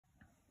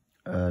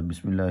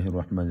بسم الله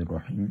الرحمن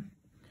الرحیم.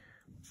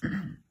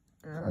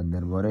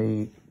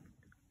 درباره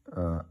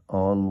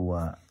all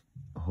و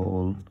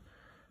whole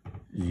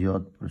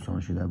زیاد پرسان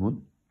شده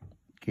بود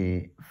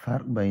که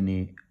فرق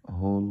بین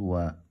whole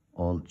و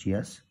all چی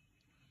است.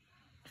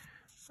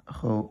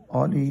 خب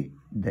آلی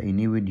در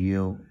این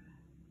ویدیو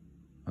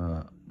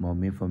ما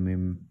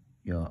میفهمیم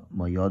یا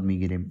ما یاد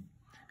میگیریم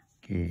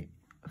که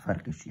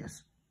فرقش چی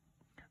است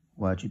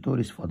و چطور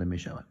استفاده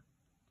میشود.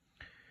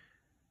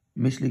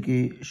 مثل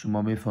که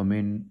شما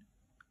میفهمین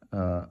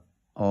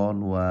all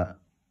و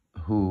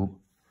who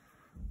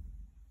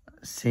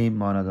same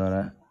معنی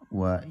داره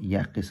و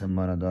یک قسم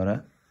معنی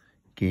داره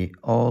که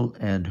all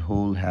and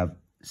whole have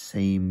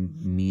same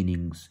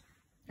meanings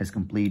as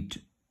complete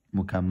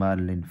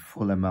مکمل in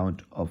full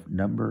amount of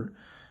number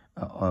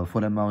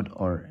full amount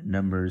or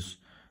numbers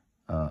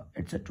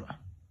etc.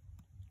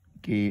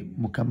 که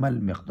مکمل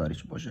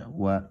مقدارش باشه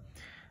و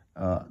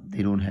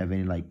they don't have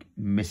any like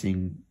missing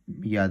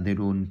they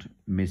don't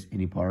miss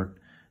any part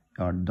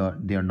or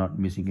they are not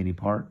missing any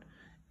part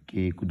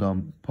که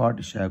کدام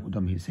پارتش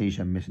کدام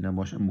حصهش miss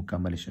نباشه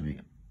مکملش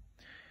میگه.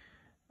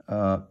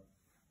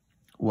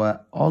 و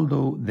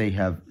although they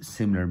have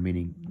similar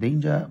meaning در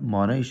اینجا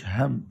معنیش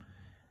هم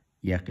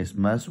یک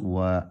قسم است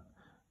و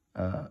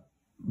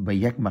به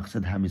یک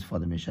مقصد هم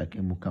استفاده میشه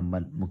که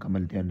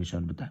مکمل تر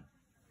نشان بده.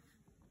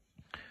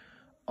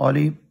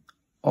 آلی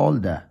all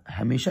ده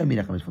همیشه می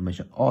رقم استفاده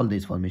میشه. all ده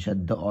استفاده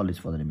میشه. the all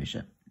استفاده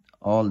نمیشه.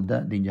 all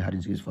ده در اینجا هر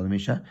چیزی استفاده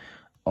میشه.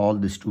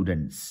 all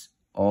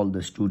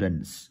the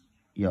students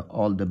یا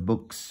all the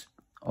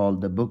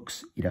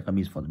books این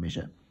رقمی استفاده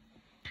میشه.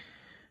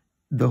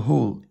 the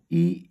whole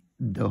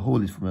the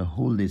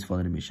whole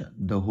استفاده نمیشه.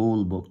 the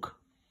whole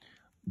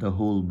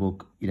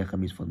book این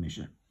رقمی استفاده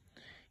میشه.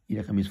 این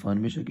رقمی استفاده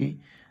میشه که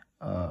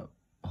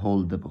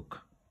hold the book.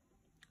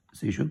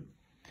 سی شد.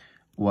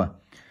 و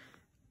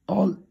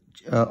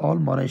all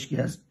معنیش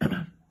که هست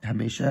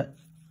همیشه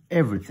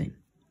everything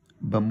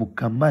به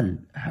مکمل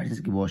هر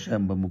چیزی که باشه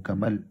به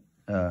مکمل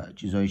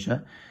چیزایش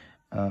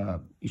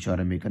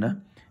اشاره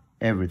میکنه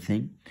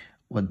everything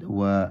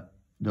و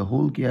the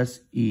whole که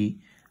هست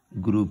ای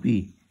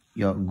گروپی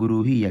یا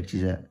گروهی یک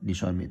چیز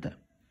نشان میده.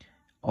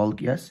 all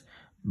که هست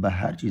به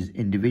هر چیز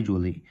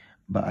individually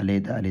به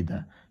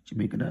علیده چی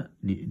میکنه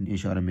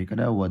اشاره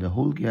میکنه و the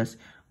whole که هست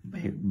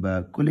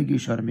به کلگی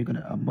اشاره میکنه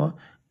اما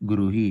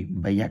گروهی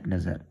به یک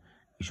نظر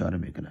اشاره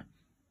میکنه.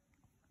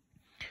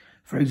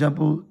 For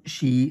example,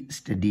 she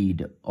studied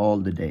all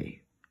the day.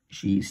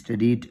 She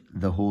studied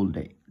the whole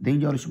day. در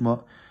اینجا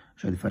شما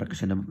شاید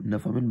فرقش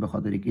نفهمین به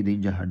خاطر که در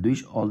اینجا هر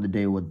دویش all the day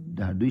و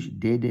هر دویش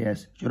day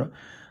است. چرا؟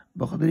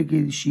 به خاطر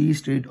که she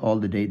studied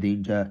all the day در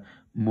اینجا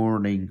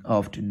morning,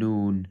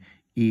 afternoon,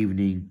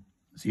 evening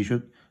سی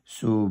شد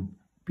صبح،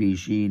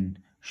 پیشین،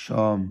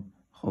 شام،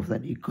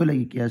 خفتن این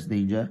کلگی که هست در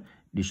اینجا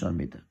نشان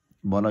میده.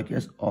 بالا که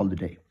هست all the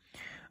day.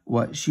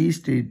 و she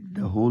studied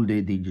the whole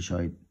day در اینجا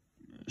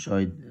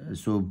شاید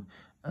صبح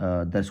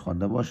درس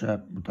خوانده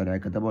باشه، مطالعه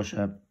کرده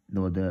باشه،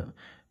 و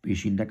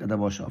پیشین نکرده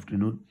باشه،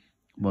 afternoon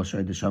با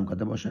شاید شام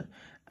کرده باشه.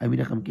 همین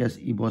رقم که هست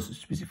ای باز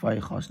سپیسیفای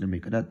خاص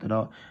نمیکنه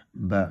تنها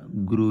به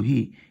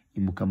گروهی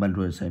این مکمل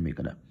رو سعی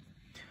میکنه.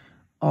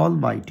 All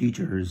my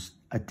teachers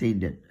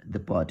attended the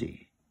party.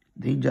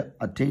 در اینجا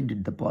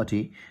attended the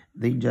party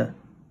در اینجا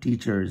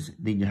teachers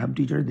در اینجا هم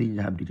teacher در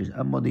اینجا هم teachers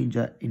اما در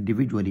اینجا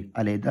individually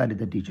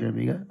علیده teacher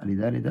میگه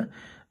علیده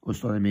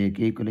استاد میگه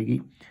که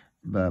کلگی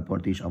به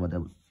پارتیش آمده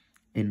بود.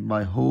 in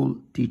my whole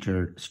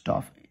teacher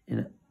staff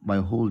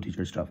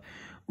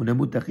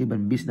اونمو تقریبا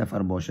 20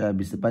 نفر باشه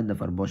 25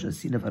 نفر باشه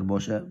 30 نفر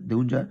باشه در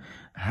اونجا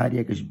هر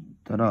یکش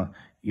تنها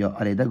یا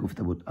علیده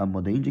گفته بود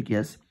اما در اینجا که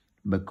هست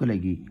به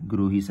کلگی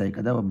گروهی سعی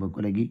کرده و به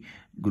کلگی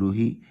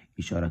گروهی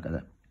اشاره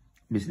کرده.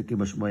 مثل که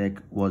با شما یک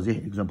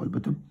واضح اگزامپل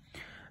بتون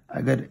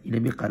اگر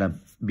اینمی قلم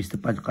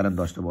 25 قلم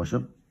داشته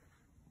باشم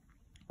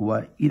و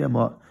این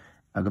ما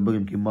اگر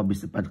بگیم که ما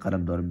 25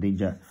 قلم داریم در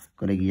اینجا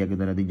کلگی یک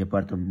دانه در اینجا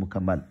پارت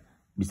مکمل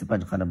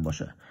 25 قلم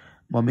باشه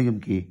ما میگیم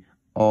که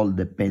all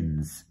the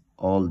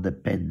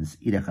pens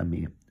این رقم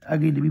میگیم.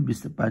 اگر اینمی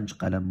 25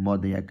 قلم ما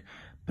در یک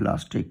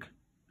پلاستیک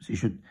سی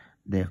شد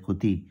در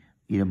قوطی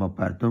این ما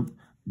پرتم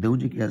در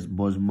اونجا که از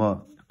باز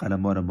ما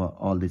قلم ها رو ما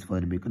all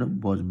استفاده میکنم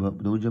باز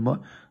در اونجا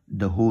ما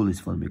the whole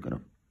استفاده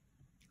میکنم.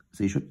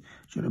 سی شد.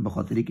 چرا؟ به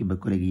خاطری که به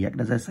کلگی یک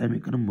نظر سعی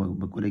میکنم و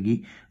به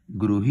کلگی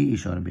گروهی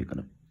اشاره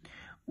میکنم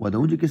و در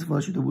اونجا که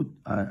استفاده شده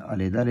بود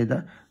علیده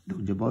در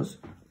اونجا باز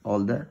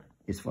all ده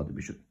استفاده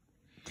میشد.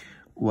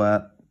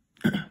 و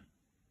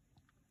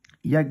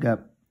یک گپ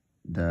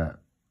در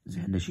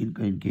ذهن نشین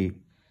کنین که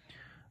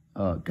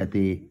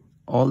کتی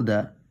all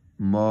ده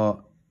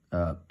ما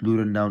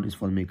plural noun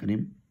استفاده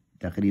میکنیم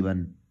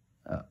تقریبا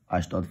 80%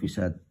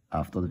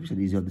 70%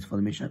 زیاد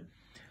استفاده میشه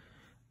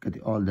کتی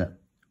all ده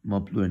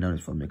ما plural noun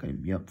استفاده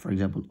میکنیم یا for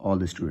example all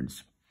the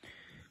students.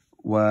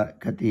 و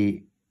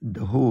کتی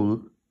the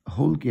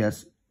whole که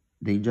هست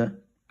در اینجا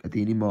کتی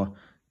اینی ما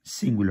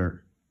singular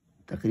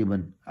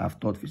تقریبا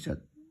 70%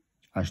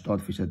 80%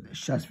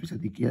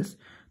 60% که هست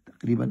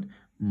تقریبا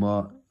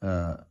ما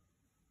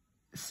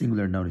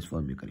singular noun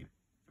استفاده میکنیم.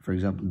 for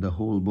example the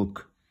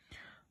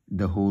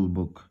whole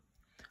book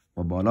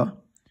و بالا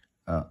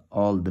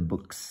all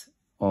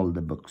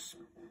the books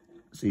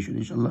صحیح شد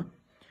انشالله.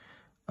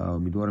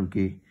 امیدوارم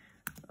که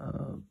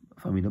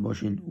فهمیده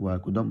باشین و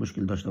کدام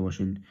مشکل داشته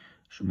باشین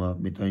شما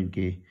میتونین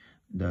که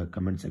در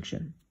کامنت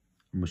سکشن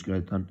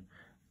مشکلاتتان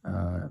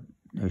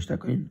نوشته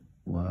کنین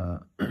و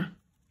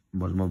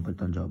باز ما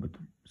بهتون جواب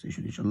بدم. صحیح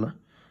شد انشالله.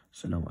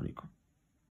 السلام علیکم.